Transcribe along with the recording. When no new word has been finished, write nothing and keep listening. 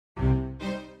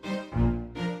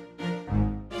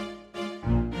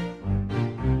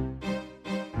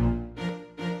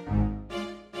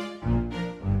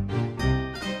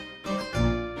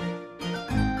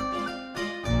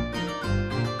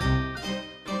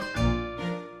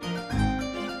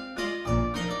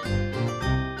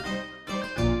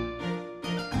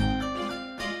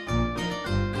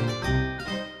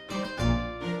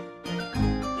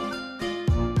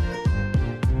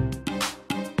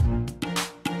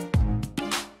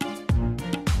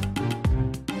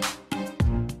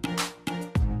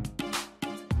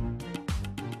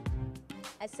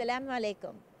Assalamu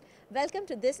alaikum. Welcome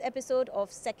to this episode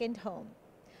of Second Home.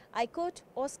 I quote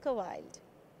Oscar Wilde.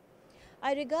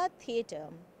 I regard theatre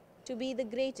to be the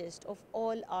greatest of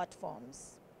all art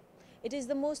forms. It is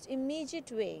the most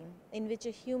immediate way in which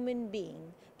a human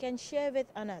being can share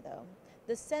with another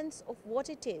the sense of what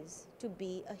it is to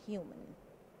be a human.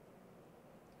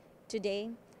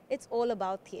 Today, it's all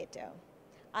about theatre.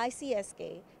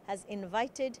 ICSK has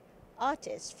invited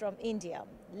artists from India,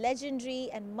 legendary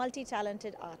and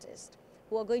multi-talented artists,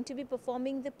 who are going to be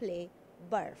performing the play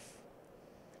Barf.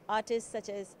 Artists such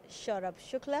as Saurabh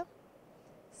Shukla,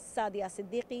 Sadia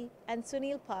Siddiqui and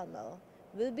Sunil Palmer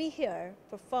will be here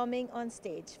performing on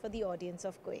stage for the audience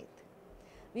of Kuwait.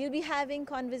 We'll be having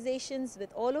conversations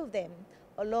with all of them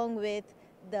along with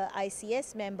the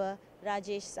ICS member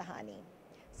Rajesh Sahani.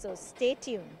 So stay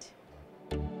tuned.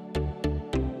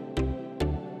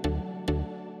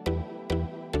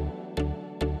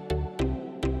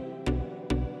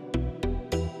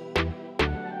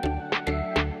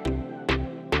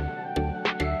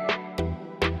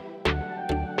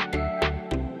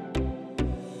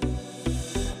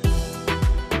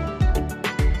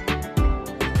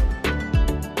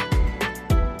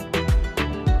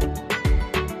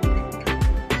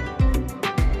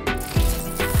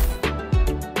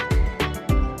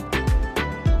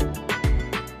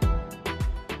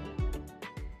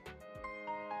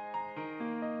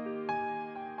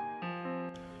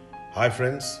 Hi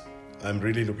friends, I'm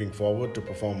really looking forward to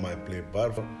perform my play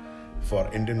Barf for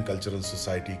Indian Cultural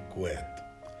Society Kuwait.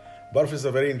 Barf is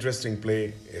a very interesting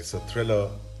play, it's a thriller,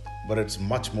 but it's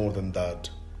much more than that,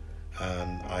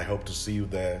 and I hope to see you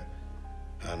there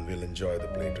and we'll enjoy the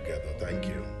play together. Thank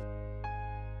you.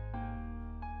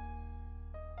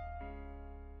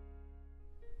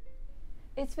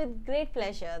 It's with great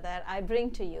pleasure that I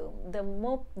bring to you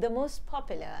the most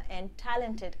popular and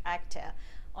talented actor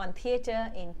on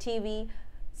theatre, in TV,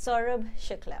 Saurabh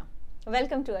Shukla.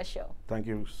 Welcome to our show. Thank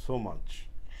you so much.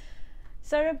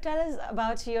 Saurabh, tell us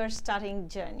about your starting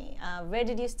journey. Where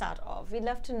did you start off? We'd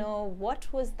love to know what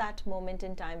was that moment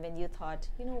in time when you thought,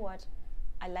 you know what,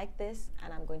 I like this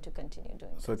and I'm going to continue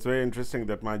doing it. So it's very interesting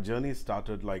that my journey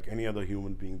started like any other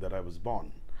human being that I was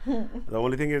born. The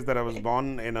only thing is that I was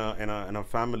born in a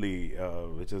family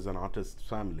which is an artist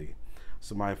family.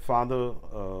 So my father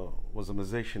was a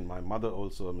musician, my mother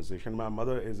also a musician. My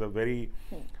mother is a very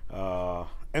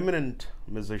eminent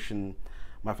musician.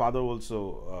 My father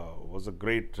also was a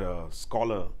great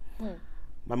scholar.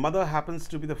 My mother happens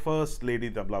to be the first lady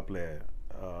tabla player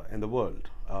in the world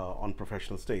on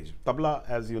professional stage. Tabla,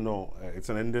 as you know, it's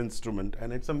an Indian instrument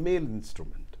and it's a male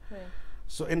instrument.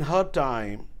 So in her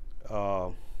time,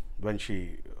 when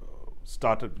she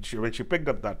when she picked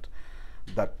up that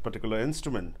particular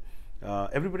instrument,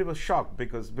 everybody was shocked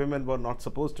because women were not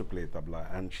supposed to play tabla,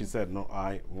 and she said, no,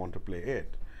 I want to play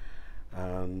it.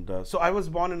 And so I was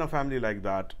born in a family like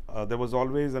that. There was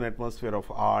always an atmosphere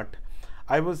of art.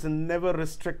 I was never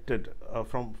restricted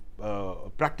from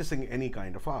practicing any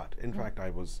kind of art. In fact,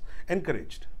 I was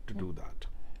encouraged to do that.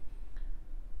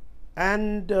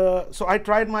 And so I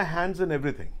tried my hands in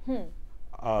everything.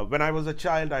 When I was a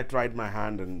child, I tried my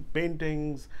hand in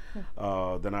paintings.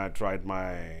 Then I tried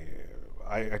my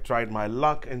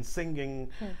luck in singing,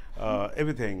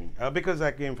 everything, because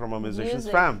I came from a musician's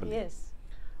family. Yes.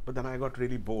 But then I got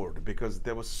really bored because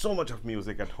there was so much of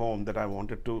music at home that I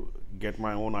wanted to get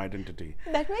my own identity.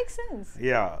 That makes sense.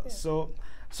 Yeah. So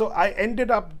I ended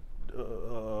up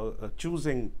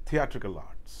choosing theatrical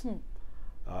arts.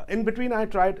 In between, I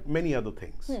tried many other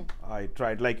things. I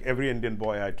tried, like every Indian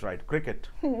boy, I tried cricket,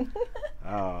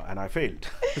 and I failed.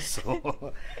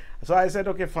 So I said,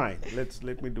 okay, fine,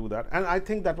 let me do that. And I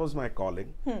think that was my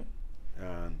calling.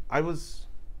 And I was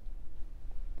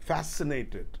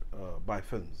fascinated by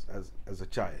films as a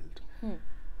child.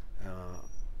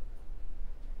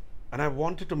 And I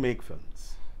wanted to make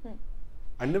films.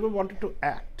 I never wanted to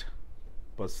act,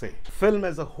 per se. Film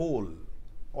as a whole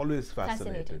always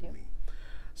fascinated me.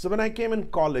 So when I came in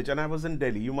college and I was in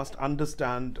Delhi, you must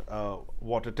understand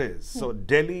what it is. So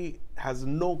Delhi has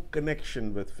no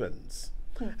connection with films.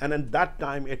 And at that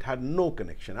time, it had no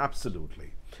connection,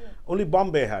 absolutely. Only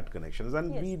Bombay had connections,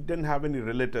 and we didn't have any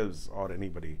relatives or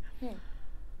anybody.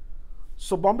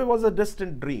 So Bombay was a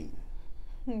distant dream.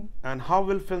 And how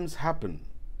will films happen?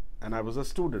 And I was a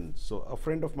student. So a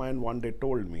friend of mine one day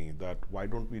told me that, why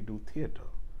don't we do theatre?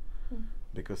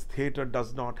 Because theatre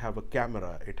does not have a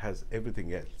camera, it has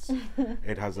everything else.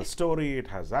 It has a story, it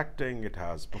has acting, it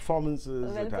has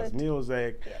performances, it has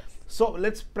music. So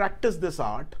let's practice this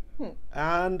art,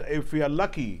 and if we are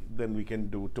lucky, then we can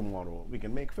do tomorrow, we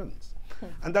can make films.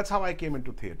 And that's how I came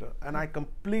into theatre, and I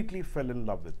completely fell in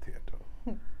love with theatre.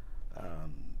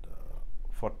 And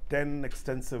for 10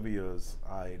 extensive years,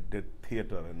 I did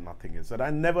theatre and nothing else. And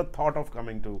I never thought of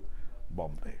coming to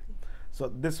Bombay. So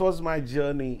this was my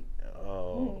journey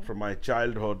from my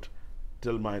childhood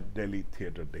till my Delhi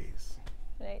theatre days.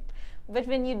 Right. But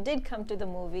when you did come to the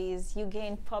movies, you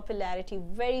gained popularity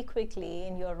very quickly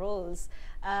in your roles.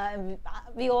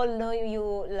 We all know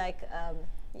you like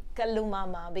Kallu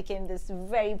Mama became this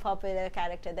very popular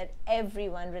character that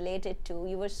everyone related to.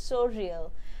 You were so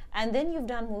real. And then you've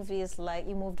done movies like,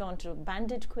 you moved on to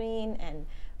Bandit Queen and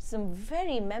some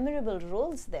very memorable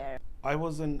roles there. I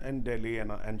was in Delhi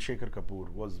and Shekhar Kapoor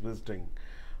was visiting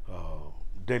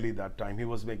Delhi that time. He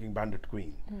was making Bandit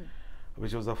Queen,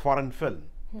 which was a foreign film,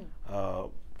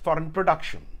 foreign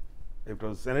production. It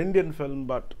was an Indian film,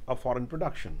 but a foreign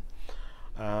production.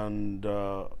 And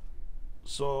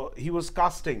so he was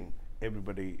casting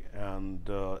everybody, and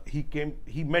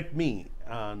he met me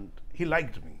and he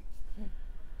liked me.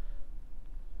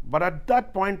 But at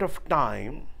that point of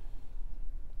time,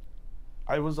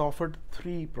 I was offered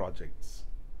 3 projects.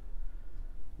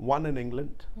 One in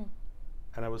England,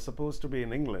 and I was supposed to be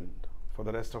in England for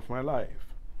the rest of my life.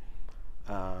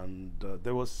 And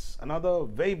there was another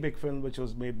very big film which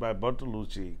was made by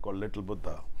Bertolucci called Little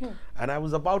Buddha, and I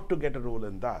was about to get a role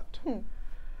in that.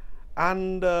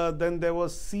 And then there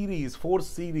was 4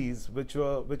 series which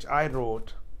I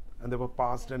wrote, and they were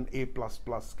passed in A++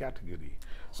 category.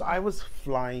 So I was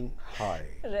flying high.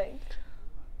 Right.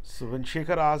 So when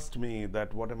Shekhar asked me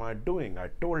that what am I doing, I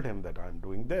told him that I'm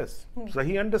doing this. So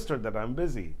he understood that I'm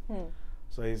busy.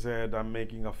 So he said, I'm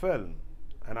making a film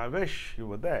and I wish you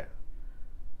were there.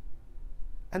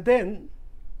 And then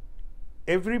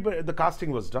everybody, the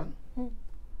casting was done.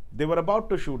 They were about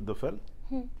to shoot the film.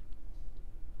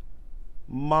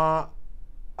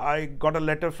 I got a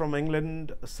letter from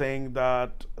England saying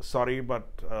that, sorry, but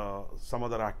some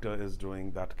other actor is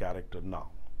doing that character now.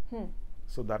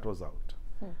 So that was out.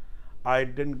 I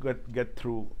didn't get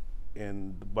through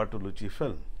in the Bertolucci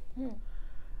film.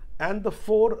 And the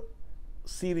 4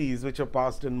 series which are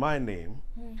passed in my name,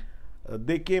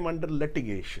 they came under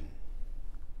litigation,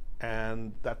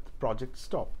 and that project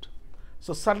stopped.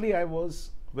 So suddenly I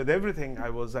was, with everything, I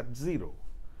was at 0.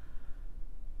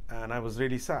 And I was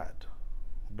really sad,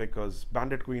 because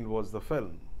Bandit Queen was the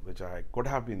film which I could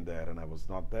have been there and I was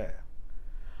not there.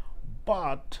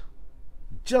 But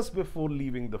just before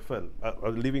leaving the film,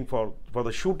 leaving for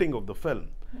the shooting of the film,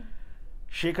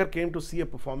 Shekhar came to see a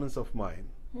performance of mine,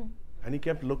 and he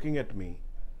kept looking at me,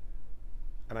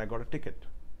 and I got a ticket.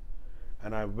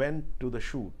 And I went to the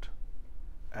shoot,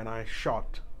 and I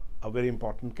shot a very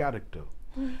important character.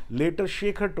 Later,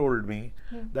 Shekhar told me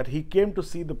that he came to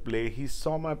see the play, he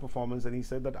saw my performance, and he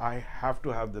said that I have to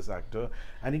have this actor,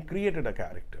 and he created a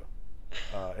character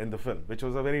in the film, which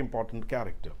was a very important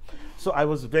character. So I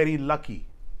was very lucky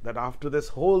that after this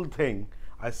whole thing,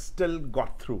 I still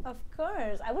got through. Of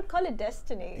course, I would call it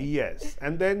destiny. Yes,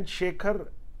 and then Shekhar,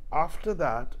 after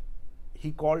that,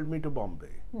 he called me to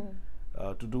Bombay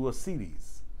to do a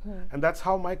series, and that's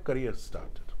how my career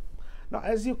started. Now,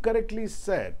 as you correctly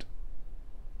said,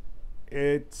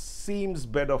 it seems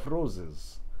bed of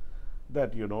roses,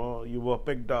 that you were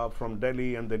picked up from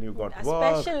Delhi and then you got a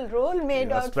work. Special role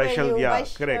made out for you by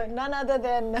correct. None other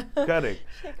than correct.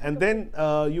 And then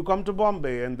you come to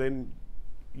Bombay and then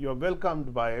you're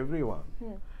welcomed by everyone.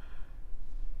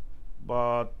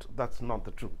 But that's not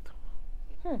the truth.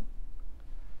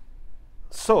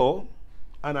 So,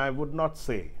 and I would not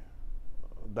say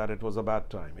that it was a bad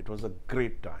time. It was a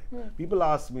great time. People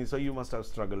ask me, so you must have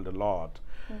struggled a lot.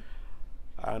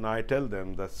 And I tell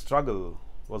them that struggle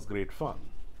was great fun,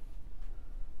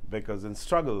 because in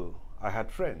struggle I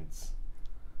had friends,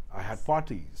 I had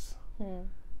parties.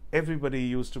 Everybody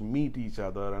used to meet each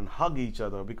other and hug each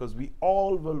other, because we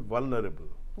all were vulnerable.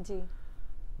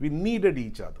 We needed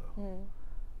each other.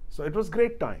 So it was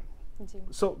great time.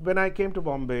 So when I came to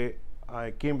Bombay,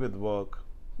 I came with work,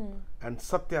 and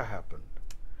Satya happened.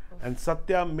 And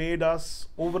Satya made us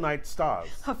overnight stars.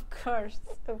 Of course,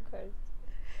 of course.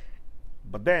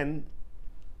 But then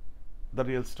the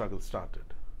real struggle started.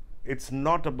 It's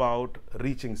not about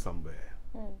reaching somewhere.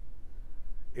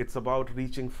 It's about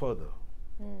reaching further.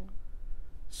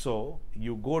 So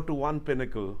you go to one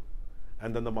pinnacle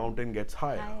and then the mountain gets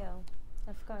higher.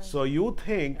 Of course. So you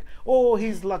think, oh,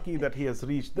 he's lucky that he has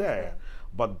reached there.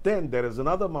 But then there is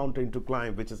another mountain to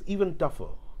climb which is even tougher.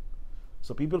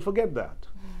 So people forget that.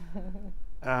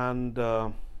 And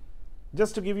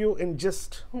just to give you in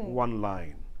just one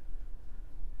line,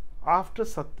 after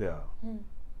Satya,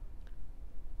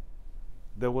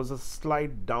 there was a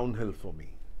slight downhill for me,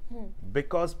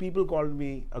 because people called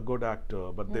me a good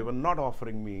actor, but they were not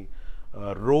offering me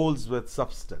roles with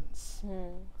substance.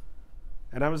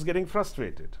 And I was getting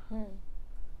frustrated.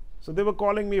 So they were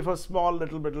calling me for small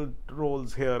little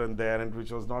roles here and there, and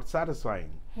which was not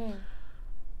satisfying.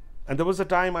 And there was a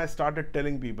time I started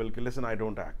telling people, listen, I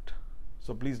don't act,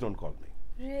 so please don't call me.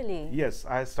 Really? Yes,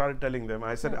 I started telling them.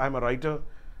 I said, I'm a writer.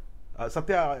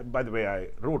 Satya, by the way, I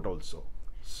wrote also.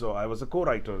 So I was a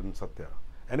co-writer in Satya.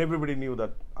 And everybody knew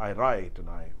that I write and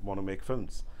I want to make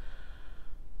films.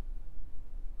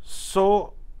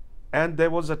 So, and there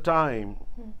was a time,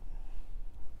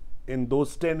 in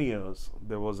those 10 years,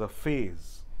 there was a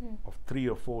phase of 3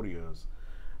 or 4 years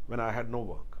when I had no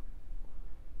work.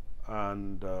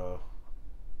 And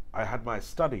I had my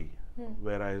study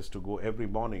where I used to go every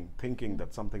morning thinking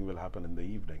that something will happen in the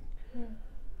evening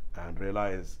and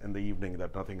realize in the evening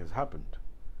that nothing has happened.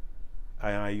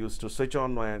 And I used to switch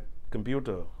on my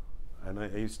computer and I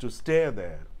used to stare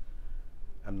there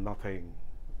and nothing,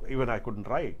 even I couldn't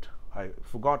write. I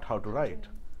forgot how to write.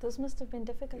 Those must have been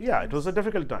difficult Yeah, times. it was a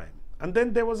difficult time. And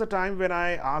then there was a time when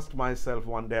I asked myself,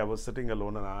 one day I was sitting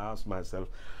alone and I asked myself,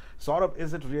 Saurabh,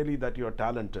 is it really that you're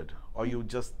talented or you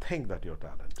just think that you're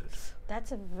talented?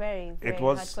 That's a very, very It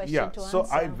hard was, question yeah, to so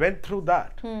answer. I went through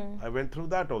that. I went through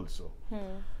that also.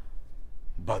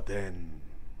 But then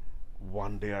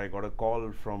one day I got a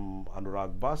call from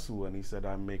Anurag Basu and he said,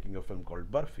 I'm making a film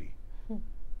called Barfi.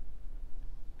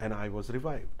 And I was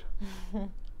revived.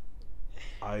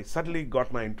 I suddenly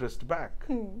got my interest back.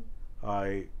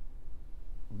 I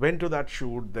went to that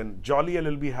shoot, then Jolly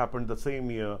LLB happened the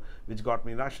same year, which got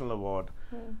me National Award.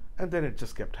 And then it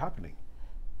just kept happening.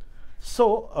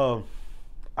 So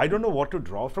I don't know what to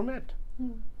draw from it.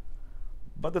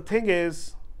 But the thing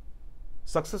is,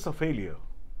 success or failure,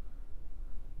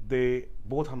 they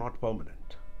both are not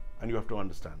permanent. And you have to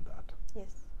understand that.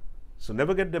 Yes. So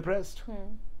never get depressed.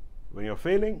 When you're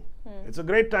failing, it's a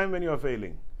great time when you're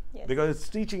failing. Yes. Because it's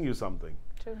teaching you something.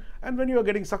 True. And when you're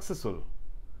getting successful,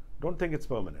 don't think it's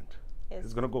permanent. Yes.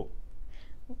 It's going to go.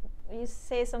 You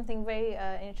say something very,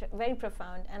 very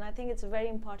profound, and I think it's very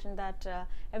important that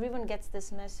everyone gets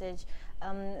this message.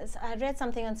 I read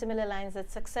something on similar lines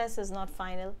that success is not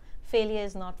final, failure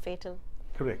is not fatal.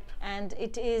 Correct. And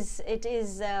it is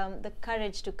the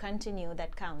courage to continue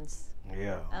that counts.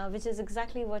 Yeah. Which is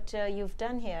exactly what you've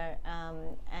done here,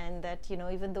 and that, you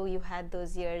know, even though you had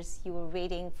those years, you were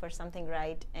waiting for something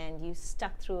right, and you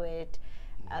stuck through it.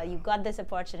 You got this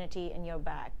opportunity, and you're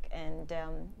back, and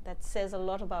that says a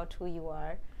lot about who you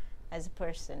are as a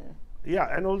person.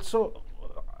 Yeah, and also,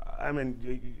 I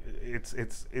mean,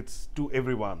 it's to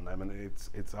everyone. I mean,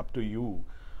 it's up to you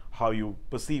how you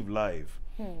perceive life.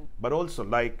 But also,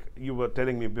 like you were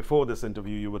telling me before this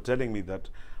interview, you were telling me that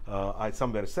I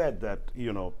somewhere said that,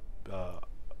 you know,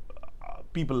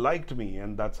 people liked me,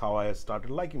 and that's how I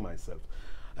started liking myself.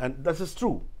 And this is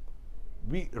true.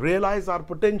 We realize our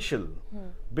potential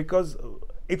because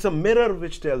it's a mirror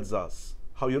which tells us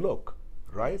how you look,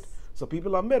 right? Yes. So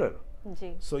people are mirror.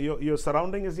 Ji. So your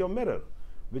surrounding is your mirror,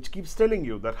 which keeps telling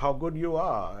you that how good you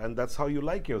are, and that's how you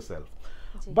like yourself.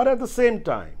 Ji. But at the same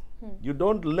time, you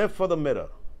don't live for the mirror.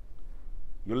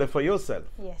 You live for yourself.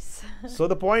 Yes. So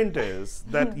the point is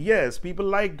that yes, people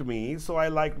liked me, so I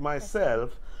liked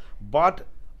myself. But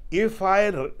if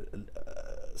I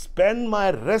spend my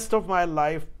rest of my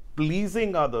life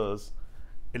pleasing others,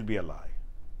 it'll be a lie.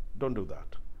 Don't do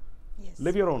that. Yes.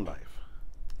 Live your own life.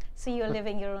 So you're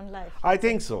living your own life. I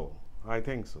think so. I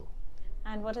think so.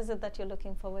 And what is it that you're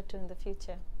looking forward to in the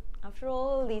future? After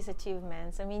all these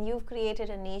achievements, I mean, you've created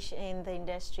a niche in the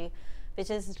industry which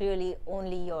is really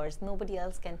only yours. Nobody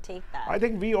else can take that. I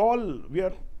think we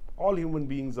are all human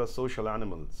beings are social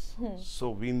animals. So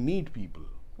we need people.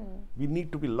 We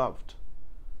need to be loved.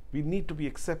 We need to be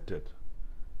accepted.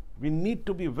 We need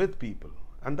to be with people.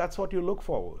 And that's what you look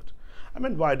forward. I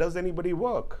mean, why does anybody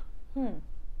work?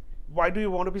 Why do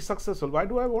you want to be successful? Why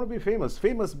do I want to be famous?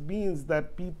 Famous means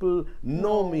that people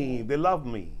know me, they love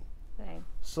me. Right.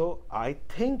 So I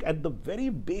think at the very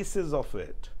basis of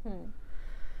it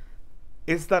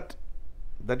is that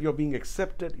you're being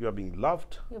accepted, you're being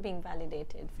loved. You're being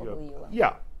validated for who you are.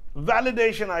 Yeah.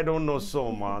 Validation, I don't know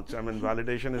so much. I mean,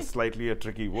 validation is slightly a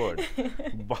tricky word.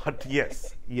 But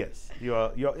yes,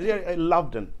 you're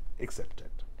loved and accepted.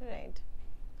 Right.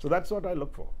 So that's what I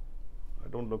look for. I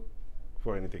don't look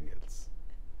for anything else.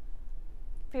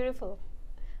 Beautiful.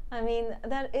 I mean,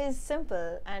 that is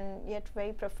simple and yet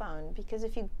very profound, because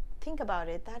if you think about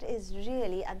it, that is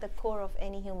really at the core of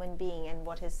any human being and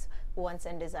what his wants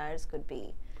and desires could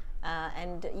be.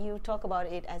 and you talk about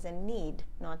it as a need,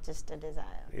 not just a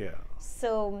desire. Yeah.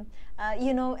 So,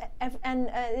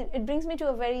 it brings me to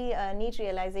a very neat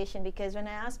realization, because when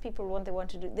I ask people what they want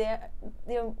to do, they're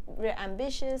very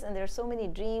ambitious and there are so many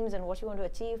dreams and what you want to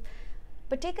achieve.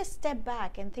 But take a step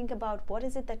back and think about what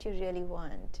is it that you really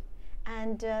want.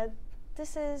 And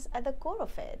this is at the core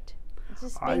of it.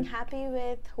 Just being happy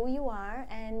with who you are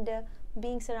and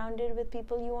being surrounded with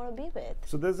people you want to be with.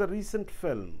 So there's a recent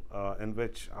film in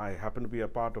which I happen to be a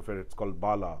part of it. It's called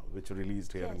Bala, which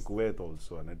released here in Kuwait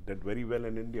also, and it did very well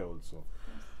in India also.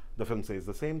 Yes. The film says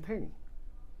the same thing.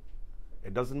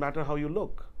 It doesn't matter how you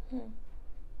look.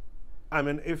 I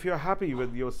mean, if you're happy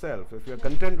with yourself, if you're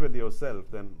content with yourself,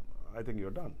 then I think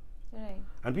you're done. Right.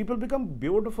 And people become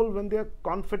beautiful when they're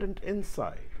confident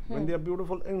inside, when they're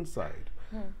beautiful inside.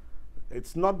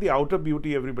 It's not the outer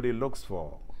beauty everybody looks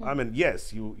for. I mean,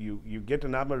 yes, you get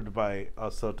enamored by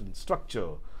a certain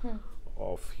structure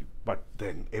but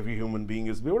then every human being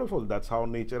is beautiful. That's how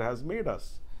nature has made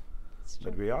us.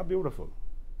 That we are beautiful.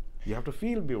 You have to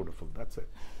feel beautiful. That's it.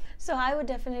 So I would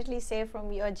definitely say,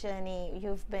 from your journey,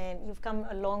 you've come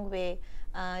a long way.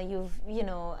 You've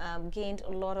gained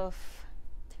a lot of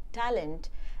talent.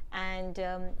 And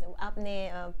आपने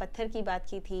पत्थर की बात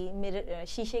की थी, mirror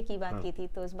शीशे की बात की थी,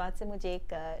 तो उस बात से मुझे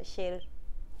एक शेर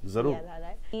जरूर याद आ रहा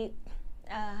है कि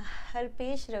हर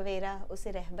पेश रवेरा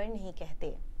उसे रहबर नहीं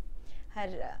कहते,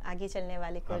 हर आगे चलने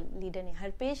वाले को लीडर नहीं,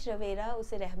 हर पेश रवेरा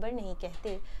उसे रहबर नहीं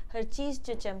कहते, हर चीज़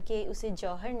जो चमके उसे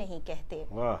जौहर नहीं कहते,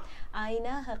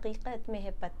 आईना हकीकत में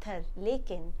है पत्थर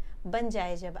लेकिन बन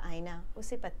जाए जब आईना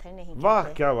उसे पत्थर नहीं कहते। वाह,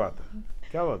 क्या बात है,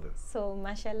 क्या बात है। सो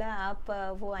माशाल्लाह आप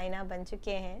वो आईना बन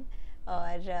चुके हैं,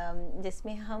 और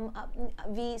जिसमें हम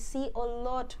we C a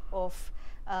lot of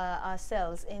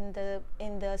ourselves in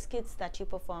the skits that you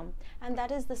perform, and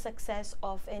that is the success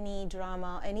of any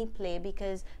drama, any play,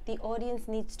 because the audience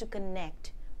needs to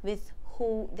connect with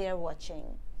who they are watching.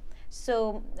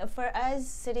 So for us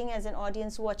sitting as an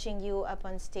audience watching you up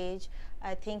on stage,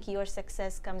 I think your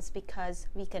success comes because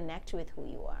we connect with who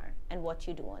you are and what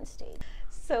you do on stage.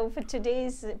 So for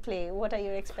today's play, what are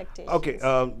your expectations? Okay,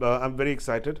 I'm very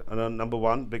excited. Number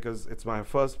one, because it's my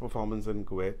first performance in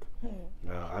Kuwait.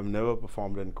 I've never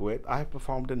performed in Kuwait. I have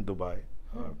performed in Dubai,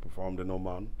 I've performed in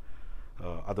Oman,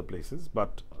 other places,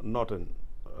 but not in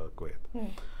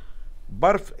Kuwait.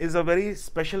 Barf is a very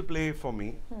special play for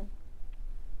me.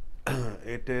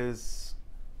 It is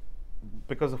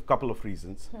because of a couple of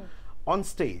reasons. On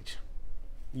stage,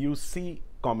 you see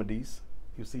comedies,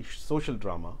 you see social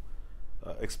drama,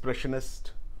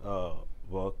 expressionist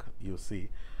work you see,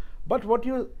 but what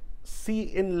you see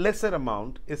in lesser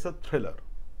amount is a thriller.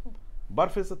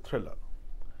 Barf is a thriller.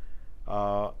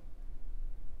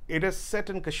 It is set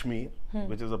in Kashmir,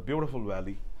 which is a beautiful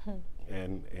valley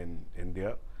in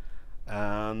India,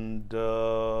 and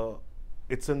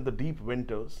it's in the deep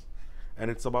winters,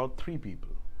 and it's about 3 people.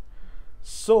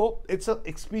 So it's an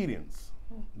experience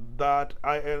that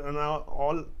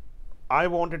all I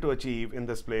wanted to achieve in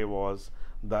this play was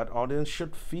that audience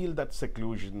should feel that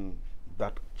seclusion,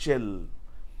 that chill,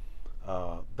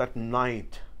 that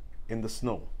night in the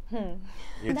snow.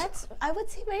 That's, I would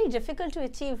say, very difficult to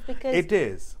achieve, because it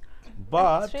is,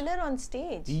 but a thriller on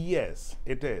stage. Yes,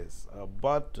 it is,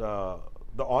 but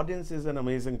the audience is an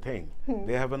amazing thing.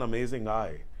 They have an amazing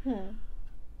eye.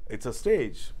 It's a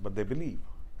stage, but they believe,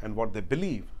 and what they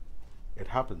believe, it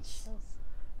happens.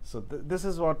 So this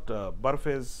is what Barf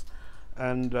is,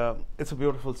 and it's a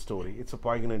beautiful story. It's a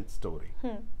poignant story.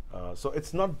 So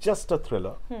it's not just a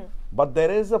thriller, but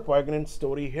there is a poignant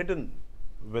story hidden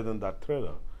within that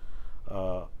thriller.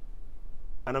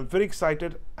 And I'm very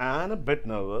excited and a bit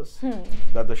nervous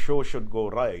that the show should go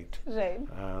right. Right.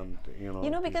 And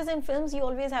because in films you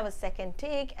always have a second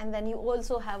take, and then you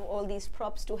also have all these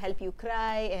props to help you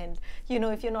cry, and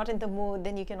if you're not in the mood,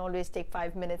 then you can always take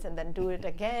 5 minutes and then do it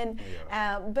again.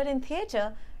 But in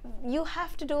theater, you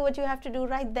have to do what you have to do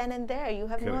right then and there. You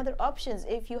have no other options.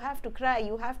 If you have to cry,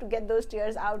 you have to get those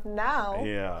tears out now.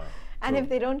 And if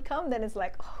they don't come, then it's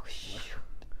like, oh shoot.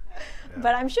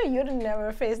 But I'm sure you didn't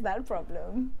never face that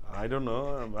problem. I don't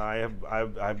know.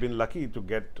 I've been lucky to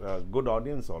get a good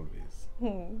audience always,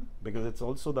 because it's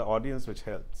also the audience which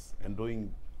helps in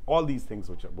doing all these things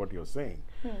which what you're saying.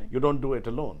 You don't do it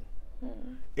alone.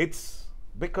 It's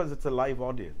because it's a live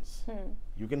audience.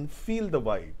 You can feel the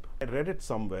vibe. I read it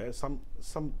somewhere.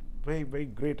 Some very, very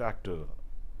great actor.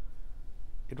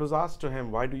 It was asked to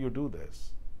him, "Why do you do this?"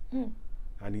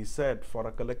 And he said, "For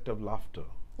a collective laughter."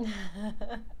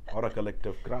 Or a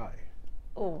collective cry.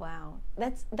 Oh wow,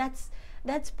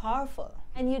 that's powerful,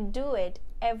 and you do it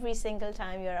every single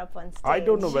time you're up on stage. I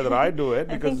don't know whether I do it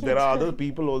because think you there are do. other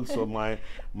people also.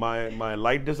 My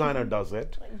light designer does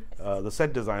it, Yes. the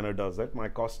set designer does it, my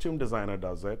costume designer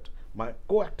does it, my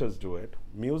co-actors do it,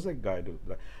 music guy does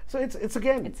it. So it's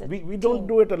again, It's a we don't team.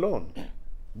 do it alone.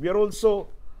 We are also,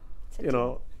 It's a you team.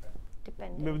 know,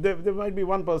 Dependent. there might be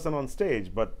one person on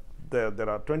stage, but there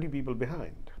are 20 people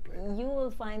behind. You will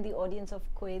find the audience of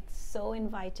Kuwait so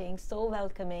inviting, so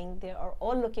welcoming. They are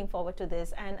all looking forward to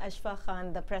this. And Ashfaq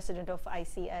Khan, the president of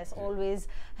ICS, always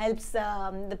helps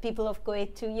the people of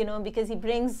Kuwait to, you know, because he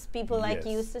brings people like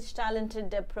you, Yes. such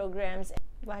talented programs.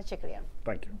 Bahut shukriya.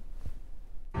 Thank you.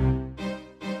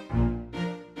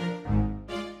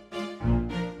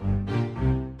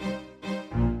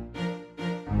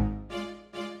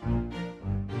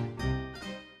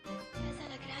 ऐसा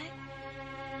लग रहा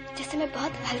है जैसे मैं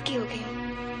बहुत हल्की हो गई हूँ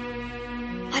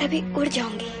और अभी उड़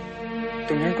जाऊंगी।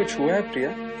 तुम्हें कुछ हुआ है प्रिया?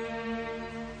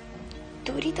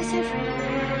 दूरी तो सिर्फ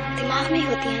दिमाग में ही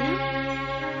होती है ना।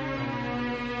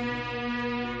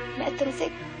 मैं तुमसे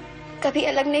कभी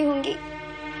अलग नहीं होंगी।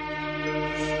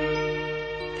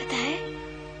 पता है,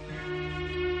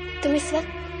 तुम इस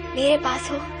वक्त मेरे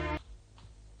पास हो।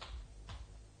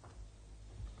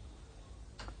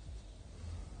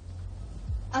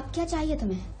 अब क्या चाहिए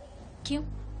तुम्हें? क्यों?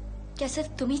 क्या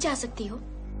सिर्फ तुम ही चाह सकती हो?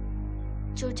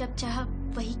 जो जब चाहा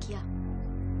वही किया,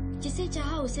 जिसे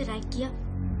चाहा उसे राइट किया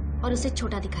और उसे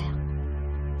छोटा दिखाया।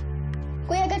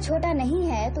 कोई अगर छोटा नहीं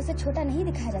है तो उसे छोटा नहीं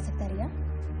दिखाया जा सकता रिया।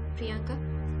 प्रियंका,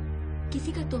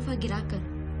 किसी का तोहफा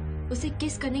गिराकर उसे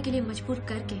किस करने के लिए मजबूर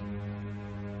करके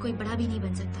कोई बड़ा भी नहीं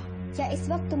बन सकता। क्या इस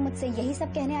वक्त तुम मुझसे यही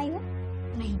सब कहने आई हो?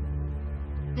 नहीं,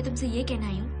 मैं तुमसे ये कहना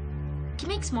आई हूँ कि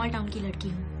मैं एक स्मॉल टाउन की लड़की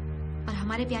हूँ और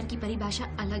हमारे प्यार की परिभाषा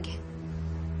अलग है।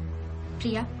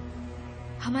 प्रिया,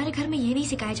 हमारे घर में ये नहीं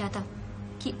सिखाया जाता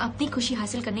कि अपनी खुशी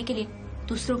हासिल करने के लिए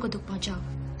दूसरों को दुख पहुंचाओ।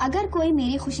 अगर कोई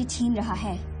मेरी खुशी छीन रहा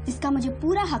है जिसका मुझे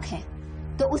पूरा हक है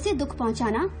तो उसे दुख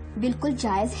पहुंचाना बिल्कुल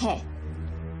जायज है।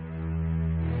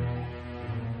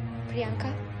 प्रियंका,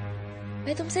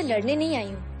 मैं तुमसे लड़ने नहीं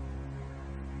आई हूँ।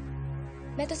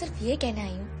 मैं तो सिर्फ ये कहना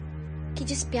आई हूँ कि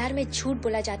जिस प्यार में झूठ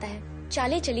बोला जाता है,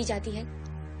 चालें चली जाती है,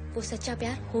 वो सच्चा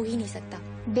प्यार हो ही नहीं सकता।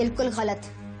 बिल्कुल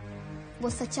गलत। वो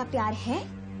सच्चा प्यार है,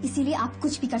 इसीलिए आप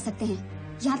कुछ भी कर सकते हैं,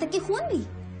 यहाँ तक कि खून भी।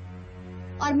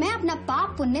 और मैं अपना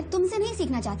पाप पुण्य तुमसे नहीं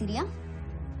सीखना चाहती रिया।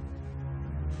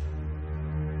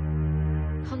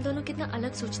 हम दोनों कितना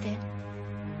अलग सोचते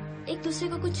हैं, एक दूसरे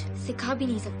को कुछ सिखा भी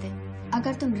नहीं सकते।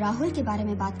 अगर तुम राहुल के बारे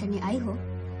में बात करने आई हो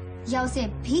या उसे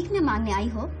भीख में मांगने आई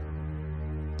हो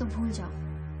तो भूल जाओ,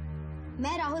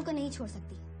 मैं राहुल को नहीं छोड़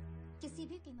सकती किसी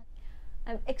भी कीमत।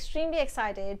 I'm extremely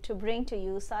excited to bring to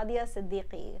you Sadia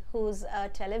Siddiqui, who's a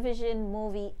television,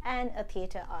 movie, and a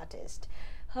theatre artist.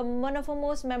 One of her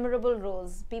most memorable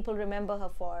roles people remember her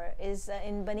for is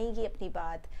in Banegi Apni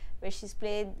Baat, where she's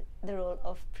played the role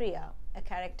of Priya, a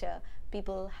character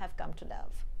people have come to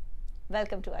love.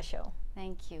 Welcome to our show.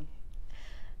 Thank you.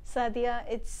 Sadia,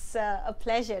 it's a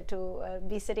pleasure to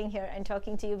be sitting here and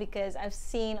talking to you because I've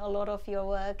seen a lot of your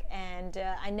work and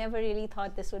I never really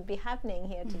thought this would be happening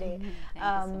here today. Thank you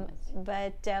so much.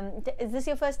 But is this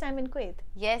your first time in Kuwait?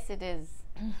 Yes, it is.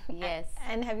 Yes.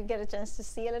 And have you get a chance to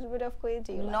see a little bit of Kuwait?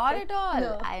 Do you like Not it? at all.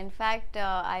 No. In fact,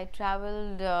 I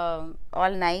traveled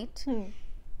all night Hmm.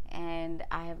 and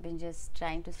I have been just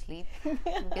trying to sleep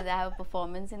because I have a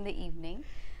performance in the evening.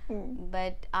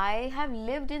 But I have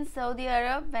lived in Saudi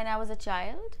Arab when I was a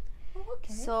child. Oh,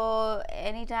 okay. So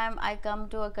anytime I come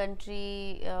to a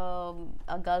country,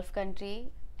 a Gulf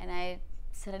country, and I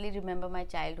suddenly remember my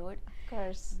childhood Of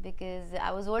course. because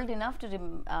I was old enough to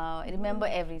remember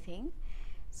everything.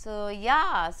 So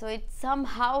yeah, so it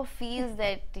somehow feels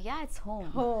that yeah, it's home.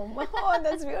 Home. Oh,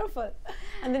 that's beautiful.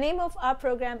 And the name of our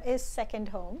program is Second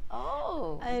Home.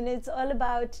 Oh, And it's all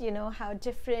about, you know, how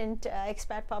different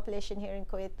expat population here in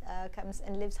Kuwait comes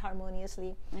and lives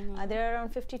harmoniously. There are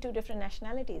around 52 different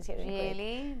nationalities here in Kuwait.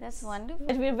 really? That's wonderful.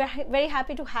 But we're very, very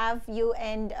happy to have you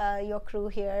and your crew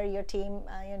here, your team,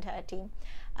 your entire team.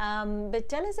 But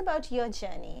tell us about your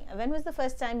journey. When was the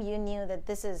first time you knew that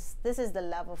this is the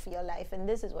love of your life and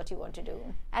this is what you want to do?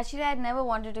 Actually, I never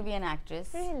wanted to be an actress.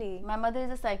 Really? My mother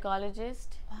is a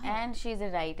psychologist and she's a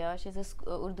writer. She's a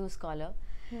Urdu scholar.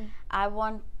 I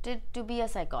wanted to be a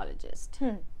psychologist.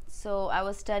 So I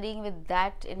was studying with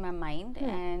that in my mind.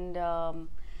 And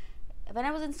when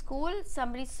I was in school,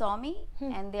 somebody saw me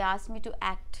and they asked me to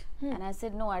act. And I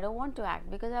said, no, I don't want to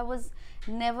act because I was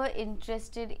never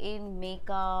interested in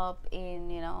makeup,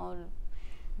 in, you know,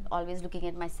 always looking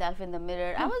at myself in the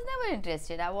mirror. I was never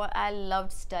interested. I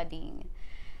loved studying.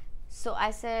 So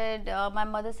I said, my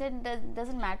mother said,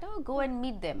 doesn't matter, go and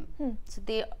meet them. So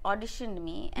they auditioned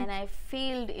me and I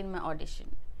failed in my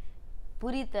audition.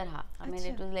 Puri tarha. I mean,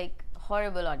 it was like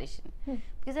horrible audition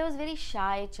because I was a very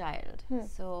shy child.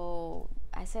 So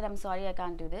I said, I'm sorry, I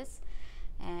can't do this.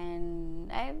 And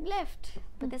I left,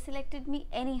 but they selected me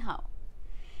anyhow.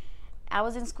 I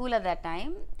was in school at that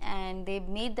time and they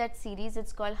made that series.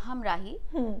 It's called Hum Rahi.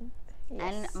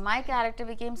 And my character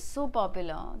became so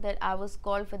popular that I was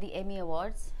called for the Emmy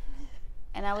Awards.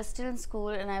 And I was still in school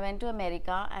and I went to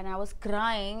America and I was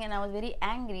crying and I was very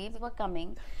angry. They were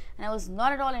coming and I was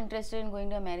not at all interested in going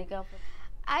to America.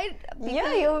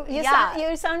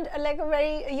 You sound like a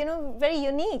very, very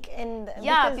unique.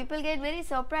 People get very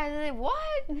surprised. They're like,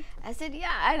 what? I said,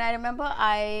 yeah. And I remember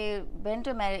I went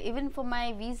to America. Even for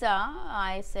my visa,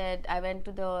 I said, I went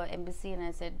to the embassy and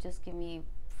I said, just give me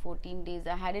 14 days.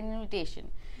 I had an invitation.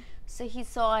 So he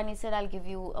saw and he said, I'll give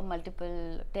you a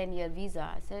multiple 10-year visa.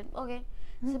 I said, okay.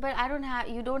 So, but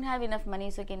you don't have enough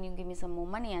money, so can you give me some more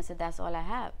money? I said, that's all I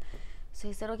have. So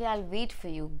he said, okay, I'll wait for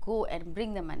you. Go and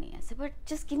bring the money. I said, but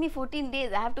just give me 14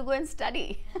 days. I have to go and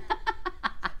study.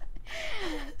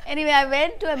 Anyway, I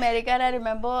went to America and I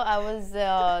remember I was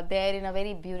there in a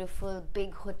very beautiful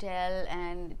big hotel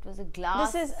and it was a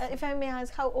glass. This is, if I may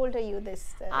ask, how old are you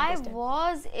this I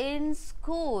was in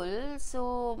school,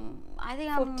 so I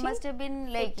think 14? I must have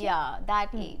been like, 14? That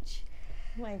age.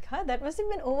 My God, that must have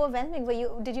been overwhelming.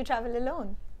 Did you travel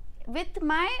alone? With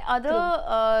my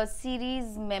other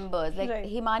series members, like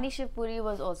Himani Shivpuri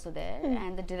was also there,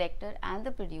 and the director and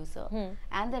the producer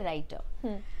and the writer.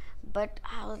 But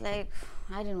I was like,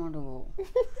 I didn't want to go.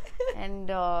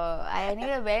 And I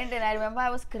anyway went and I remember I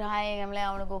was crying. I'm like, I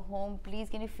want to go home. Please,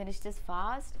 can you finish this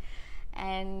fast?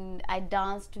 And I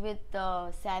danced with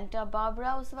Santa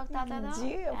Barbara us waqt aata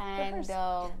tha. And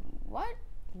what?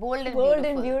 Bold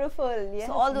and Beautiful. Yes,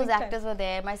 so all those actors were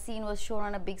there. My scene was shown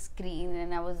on a big screen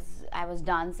and I was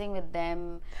dancing with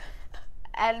them.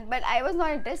 But I was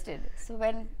not interested. So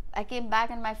when I came back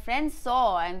and my friends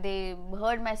saw and they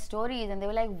heard my stories and they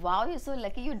were like, wow, you're so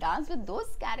lucky you danced with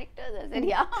those characters. I said,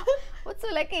 yeah, what's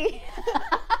so lucky?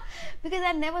 Because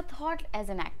I never thought as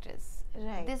an actress.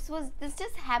 Right. This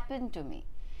just happened to me.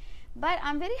 But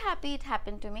I'm very happy it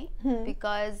happened to me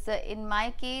because in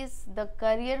my case, the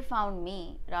career found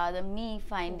me rather than me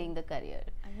finding the career.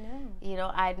 I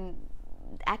know.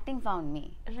 Acting found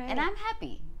me. Right. And I'm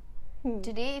happy.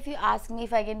 Today, if you ask me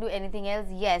if I can do anything else,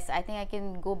 yes, I think I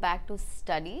can go back to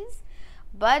studies.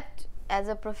 But as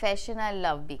a profession, I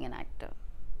love being an actor.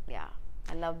 Yeah,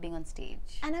 I love being on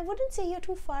stage. And I wouldn't say you're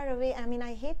too far away. I mean,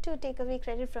 I hate to take away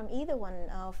credit from either one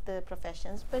of the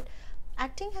professions, but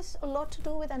acting has a lot to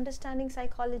do with understanding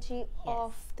psychology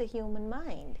of the human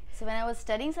mind. So when I was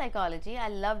studying psychology, I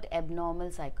loved abnormal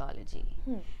psychology.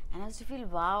 And I used to feel,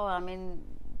 wow, I mean,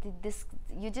 you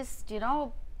just,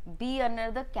 be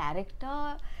another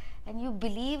character and you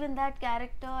believe in that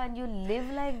character and you live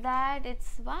like that.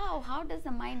 It's wow, how does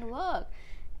the mind work?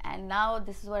 And now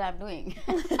this is what I'm doing.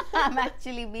 I'm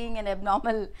actually being an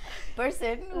abnormal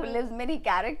person who lives many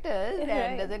characters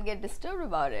and doesn't get disturbed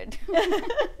about it.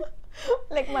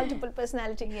 Like multiple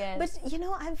personality. Yes. But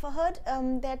I've heard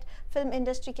that film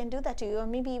industry can do that to you, or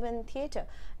maybe even theatre.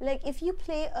 Like if you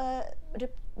play a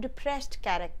depressed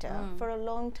character for a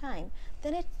long time,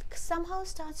 then it somehow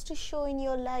starts to show in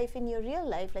your life, in your real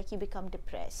life, like you become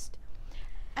depressed.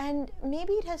 And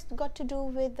maybe it has got to do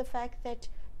with the fact that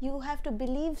you have to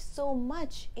believe so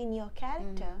much in your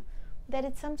character that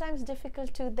it's sometimes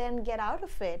difficult to then get out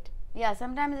of it. Yeah,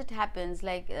 sometimes it happens.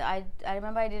 Like I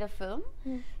remember I did a film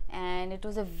and it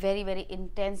was a very, very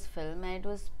intense film and it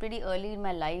was pretty early in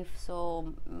my life.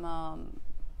 So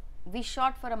we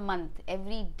shot for a month.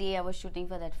 Every day I was shooting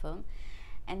for that film.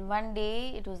 And one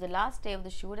day, it was the last day of the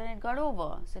shoot and it got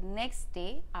over. So next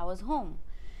day, I was home.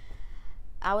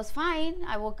 I was fine.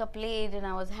 I woke up late and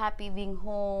I was happy being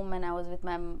home and I was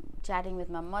chatting with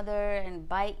my mother, and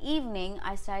by evening,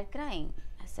 I started crying.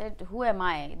 I said, who am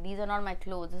I? These are not my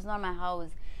clothes. This is not my house.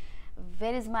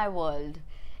 Where is my world?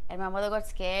 And my mother got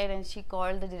scared and she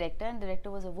called the director, and the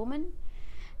director was a woman.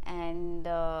 And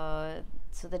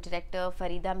so the director,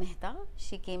 Farida Mehta,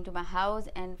 she came to my house,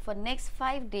 and for next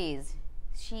 5 days,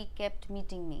 she kept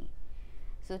meeting me,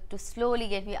 so to slowly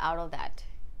get me out of that.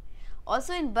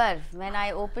 Also in Barf, when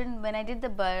I did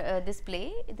the this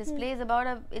play is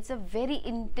about it's a very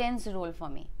intense role for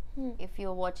me. If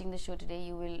you're watching the show today,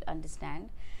 you will understand.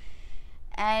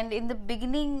 And in the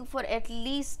beginning, for at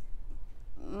least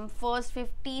first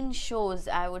 15 shows,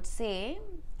 I would say,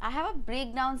 I have a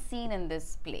breakdown scene in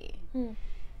this play,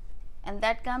 and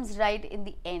that comes right in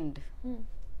the end.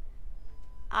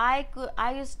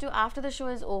 I used to, after the show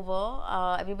is over,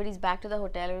 everybody's back to the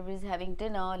hotel, everybody's having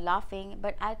dinner, laughing,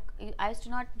 but I used to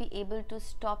not be able to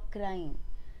stop crying.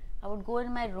 I would go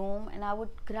in my room and I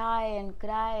would cry and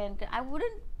cry and cry. I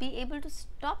wouldn't be able to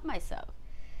stop myself.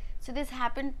 So this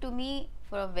happened to me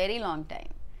for a very long time.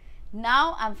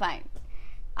 Now I'm fine.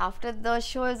 After the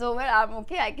show is over, I'm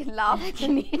okay. I can laugh, I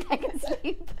can eat, I can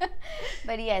sleep.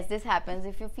 But yes, this happens.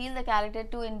 If you feel the character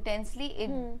too intensely, it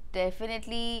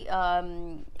definitely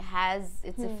has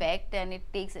its effect, and it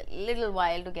takes a little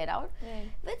while to get out. Right.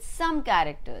 With some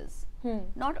characters,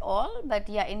 not all, but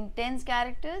yeah, intense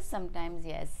characters, sometimes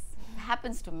yes.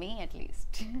 Happens to me at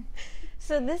least.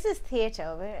 So this is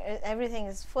theatre where everything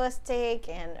is first take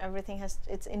and everything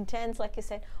it's intense, like you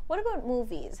said. What about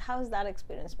movies? How's that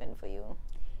experience been for you?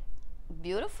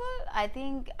 Beautiful. I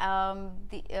think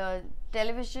the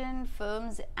television,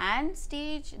 films and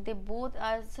stage, they both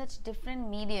are such different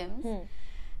mediums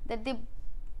that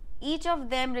each of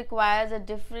them requires a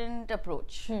different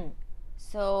approach.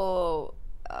 So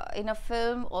in a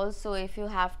film also, if you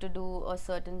have to do a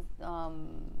certain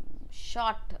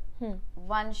shot,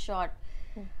 one shot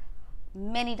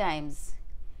many times,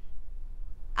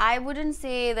 I wouldn't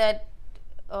say that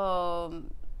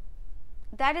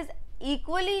that is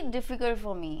equally difficult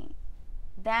for me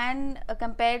than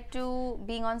compared to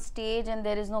being on stage and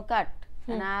there is no cut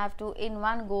and I have to in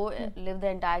one go live the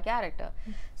entire character.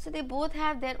 So they both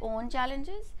have their own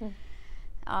challenges.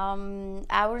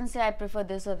 I wouldn't say I prefer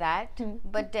this or that,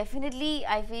 but definitely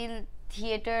I feel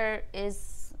theatre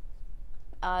is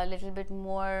a little bit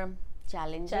more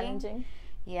challenging.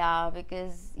 Yeah,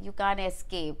 because you can't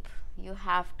escape. You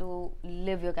have to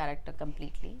live your character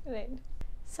completely. Right.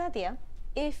 Satya,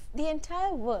 if the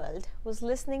entire world was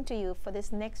listening to you for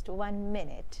this next 1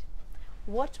 minute,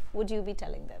 what would you be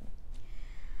telling them?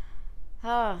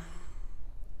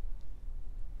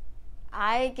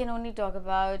 I can only talk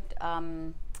about,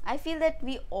 I feel that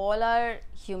we all are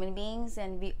human beings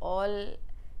and we all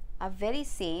are very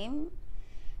same.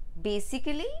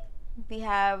 Basically,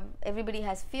 everybody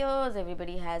has fears,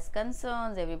 everybody has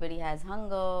concerns, everybody has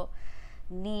hunger,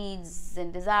 needs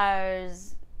and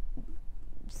desires.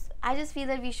 I just feel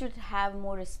that we should have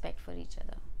more respect for each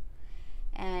other,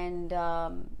 and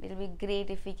it'll be great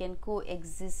if we can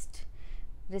coexist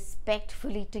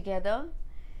respectfully together,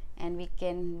 and we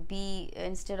can be,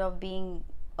 instead of being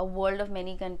a world of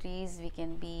many countries, we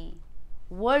can be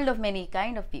world of many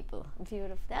kind of people.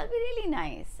 Beautiful. That'll be really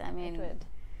nice. I mean, it would.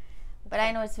 But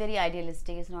I know it's very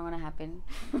idealistic. It's not going to happen,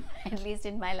 at least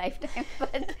in my lifetime.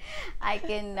 But I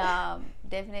can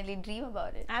definitely dream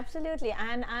about it. Absolutely,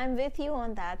 and I'm with you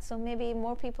on that. So maybe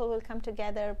more people will come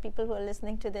together. People who are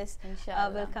listening to this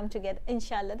will come together.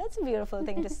 Inshallah, that's a beautiful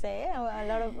thing to say.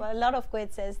 A lot of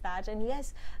Kuwait says that, and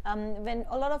yes, when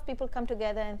a lot of people come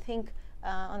together and think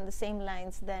on the same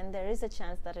lines, then there is a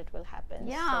chance that it will happen.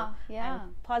 Yeah, so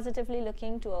I'm positively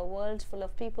looking to a world full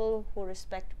of people who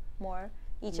respect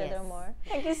each other more.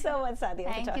 Thank you so much,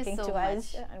 Sadia, for talking to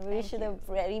us. And we wish you the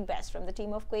very best from the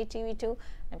team of Kuwait TV 2.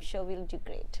 I'm sure we'll do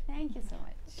great. Thank you so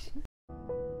much.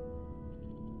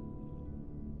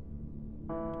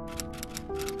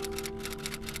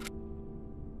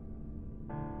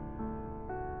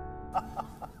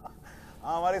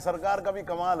 हमारी सरकार का भी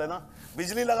कमाल है ना,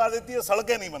 बिजली लगा देती है,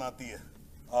 सड़कें नहीं बनाती है।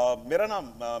 मेरा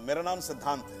नाम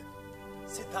सिद्धांत है।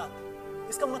 सिद्धांत,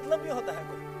 इसका मतलब भी होता है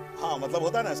कोई? हाँ, मतलब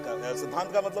होता है ना इसका।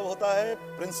 सिद्धांत का मतलब होता है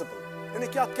प्रिंसिपल। नहीं,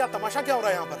 क्या तमाशा क्या हो रहा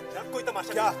है यहाँ पर? क्या कोई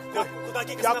तमाशा? खुदा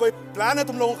की क्या कोई प्लान है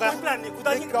तुम लोगों का? कोई प्लान नहीं।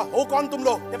 खुदा की क्या हो कौन तुम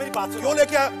लोग? मेरी बात क्यों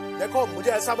लेके आए? देखो,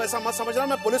 मुझे ऐसा वैसा मत समझना,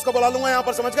 मैं पुलिस को बुला लूंगा यहाँ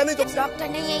पर, समझ गया? नहीं तुम डॉक्टर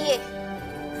नहीं है ये,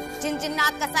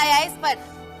 जिन्नात का साया है इस पर।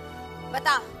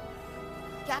 बता,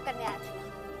 क्या करने आया था?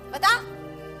 बता,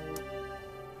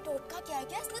 टोटका क्या है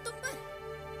क्या इसने तुम पर?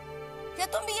 क्या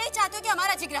तुम भी यही चाहते हो कि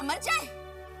हमारा जिगरा मर जाए?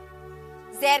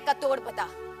 जहर का तोड़ बता,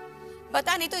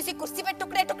 नहीं तो इसी कुर्सी पे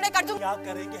टुकड़े टुकड़े कर दूं। क्या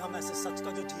करेंगे हम ऐसे शख्स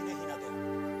का जो जीने ही ना दे?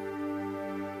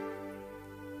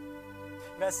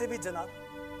 वैसे भी जनाब,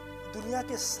 दुनिया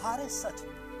के सारे सच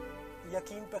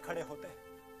यकीन पे खड़े होते हैं।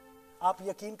 आप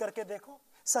यकीन करके देखो,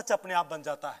 सच अपने आप बन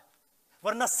जाता है,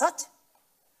 वरना सच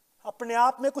अपने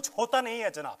आप में कुछ होता नहीं है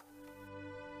जनाब।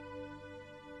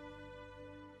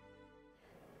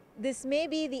 This may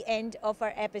be the end of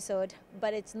our episode,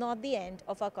 but it's not the end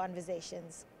of our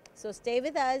conversations. So stay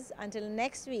with us until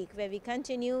next week, where we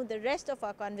continue the rest of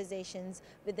our conversations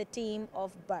with the team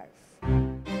of Barf.